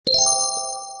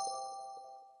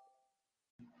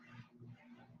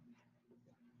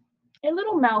A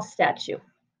little mouse statue.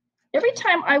 Every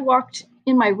time I walked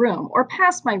in my room or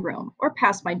past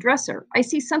my dresser, I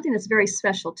see something that's very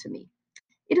special to me.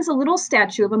 It is a little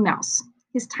statue of a mouse.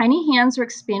 His tiny hands are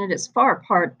expanded as far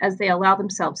apart as they allow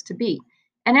themselves to be.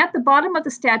 And at the bottom of the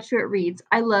statue, it reads,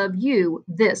 I love you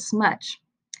this much.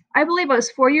 I believe I was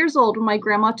 4 years old when my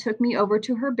grandma took me over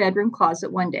to her bedroom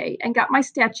closet one day and got my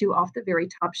statue off the very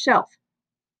top shelf.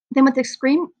 Then, with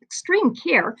extreme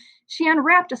care, she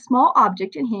unwrapped a small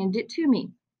object and handed it to me.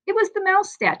 It was the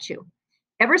mouse statue.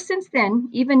 Ever since then,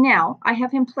 even now, I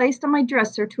have him placed on my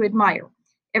dresser to admire.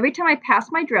 Every time I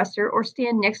pass my dresser or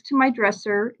stand next to my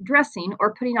dresser dressing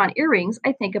or putting on earrings,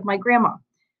 I think of my grandma.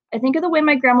 I think of the way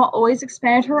my grandma always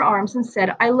expanded her arms and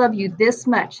said, I love you this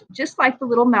much, just like the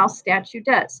little mouse statue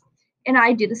does. And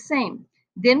I do the same.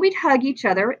 Then we'd hug each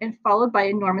other and followed by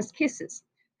enormous kisses.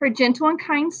 Her gentle and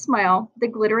kind smile, the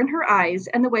glitter in her eyes,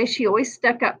 and the way she always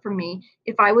stuck up for me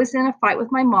if I was in a fight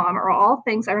with my mom are all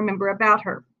things I remember about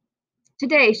her.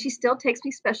 Today, she still takes me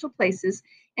special places,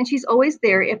 and she's always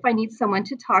there if I need someone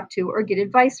to talk to or get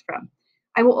advice from.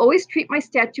 I will always treat my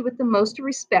statue with the most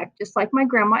respect, just like my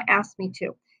grandma asked me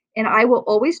to. And I will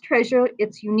always treasure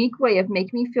its unique way of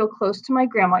making me feel close to my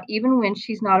grandma, even when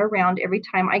she's not around every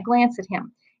time I glance at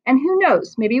him. And who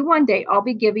knows, maybe one day I'll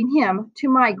be giving him to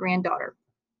my granddaughter.